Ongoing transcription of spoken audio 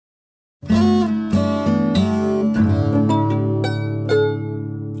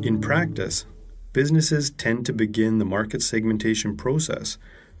practice, businesses tend to begin the market segmentation process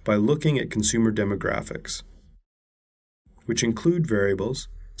by looking at consumer demographics, which include variables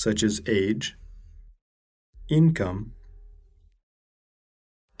such as age, income,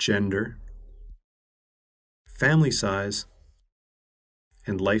 gender, family size,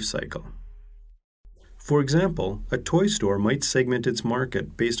 and life cycle. For example, a toy store might segment its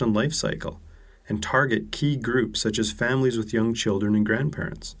market based on life cycle and target key groups such as families with young children and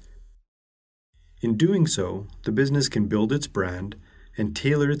grandparents. In doing so, the business can build its brand and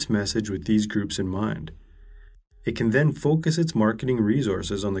tailor its message with these groups in mind. It can then focus its marketing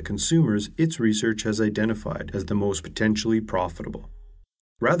resources on the consumers its research has identified as the most potentially profitable,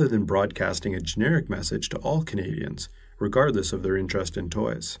 rather than broadcasting a generic message to all Canadians, regardless of their interest in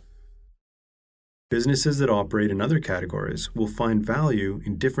toys. Businesses that operate in other categories will find value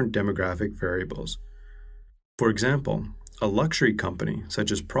in different demographic variables. For example, a luxury company such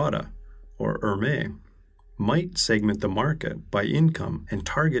as Prada or Hermès might segment the market by income and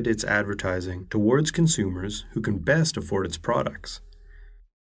target its advertising towards consumers who can best afford its products.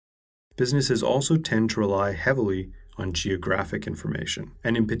 Businesses also tend to rely heavily on geographic information,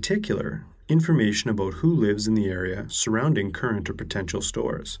 and in particular, information about who lives in the area surrounding current or potential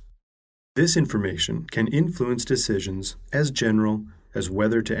stores. This information can influence decisions as general as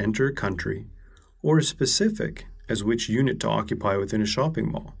whether to enter a country or as specific as which unit to occupy within a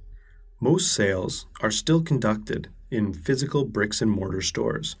shopping mall. Most sales are still conducted in physical bricks and mortar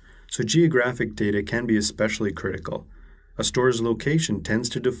stores, so geographic data can be especially critical. A store's location tends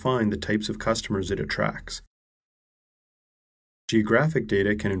to define the types of customers it attracts. Geographic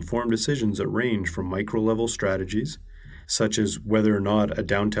data can inform decisions that range from micro-level strategies, such as whether or not a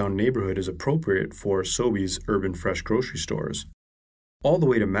downtown neighborhood is appropriate for Sobeys urban fresh grocery stores, all the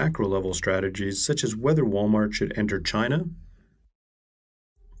way to macro-level strategies such as whether Walmart should enter China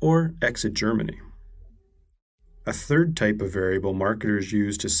or exit Germany. A third type of variable marketers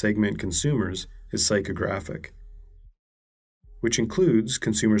use to segment consumers is psychographic, which includes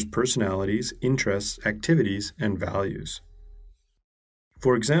consumers' personalities, interests, activities, and values.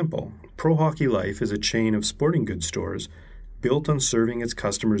 For example, Pro Hockey Life is a chain of sporting goods stores built on serving its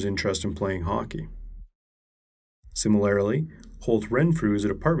customers' interest in playing hockey. Similarly, Holt Renfrew is a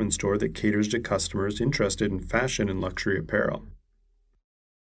department store that caters to customers interested in fashion and luxury apparel.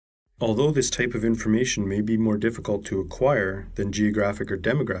 Although this type of information may be more difficult to acquire than geographic or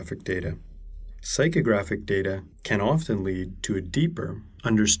demographic data, psychographic data can often lead to a deeper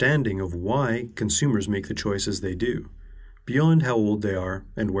understanding of why consumers make the choices they do, beyond how old they are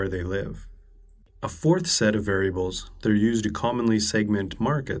and where they live. A fourth set of variables that are used to commonly segment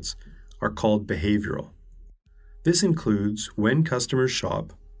markets are called behavioral. This includes when customers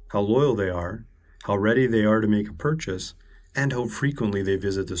shop, how loyal they are, how ready they are to make a purchase, and how frequently they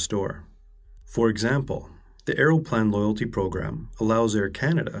visit the store. For example, the Aeroplan loyalty program allows Air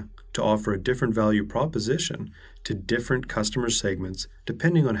Canada to offer a different value proposition to different customer segments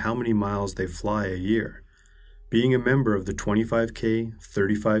depending on how many miles they fly a year. Being a member of the 25K,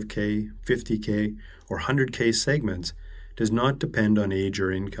 35K, 50K, or 100K segments does not depend on age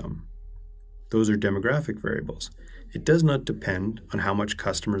or income. Those are demographic variables. It does not depend on how much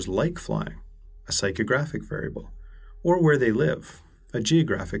customers like flying, a psychographic variable, or where they live, a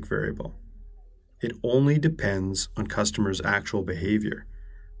geographic variable. It only depends on customers' actual behavior,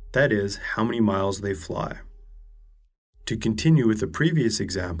 that is, how many miles they fly. To continue with the previous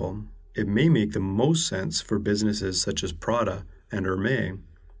example, it may make the most sense for businesses such as Prada and Hermès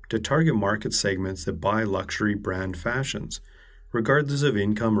to target market segments that buy luxury brand fashions, regardless of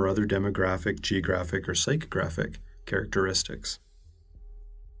income or other demographic, geographic, or psychographic characteristics.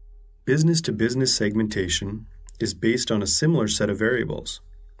 Business-to-business segmentation is based on a similar set of variables.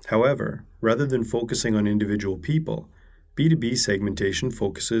 However, rather than focusing on individual people, B2B segmentation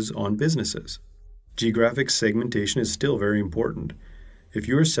focuses on businesses. Geographic segmentation is still very important. If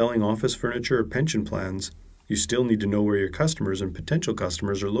you are selling office furniture or pension plans, you still need to know where your customers and potential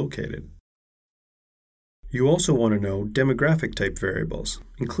customers are located. You also want to know demographic type variables,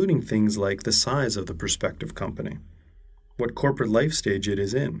 including things like the size of the prospective company, what corporate life stage it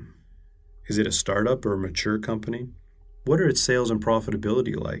is in. Is it a startup or a mature company? What are its sales and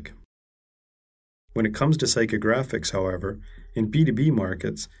profitability like? When it comes to psychographics, however, in B2B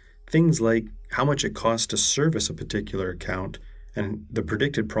markets, things like how much it costs to service a particular account and the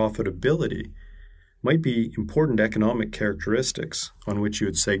predicted profitability might be important economic characteristics on which you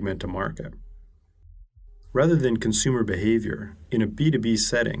would segment a market. Rather than consumer behavior, in a B2B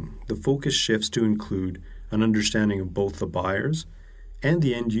setting, the focus shifts to include an understanding of both the buyers and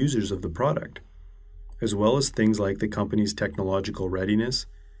the end users of the product, as well as things like the company's technological readiness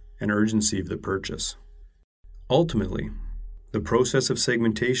and urgency of the purchase. Ultimately, the process of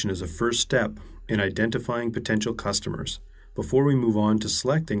segmentation is a first step in identifying potential customers before we move on to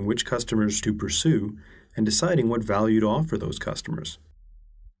selecting which customers to pursue and deciding what value to offer those customers.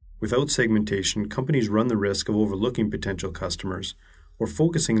 Without segmentation, companies run the risk of overlooking potential customers or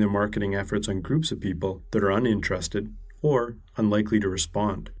focusing their marketing efforts on groups of people that are uninterested or unlikely to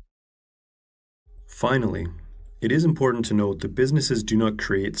respond. Finally, it is important to note that businesses do not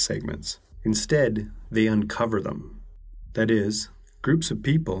create segments. Instead, they uncover them. That is, groups of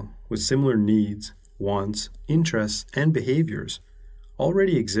people with similar needs, wants, interests, and behaviors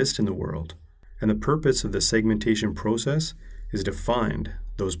already exist in the world, and the purpose of the segmentation process is to find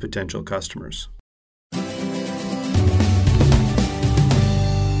those potential customers.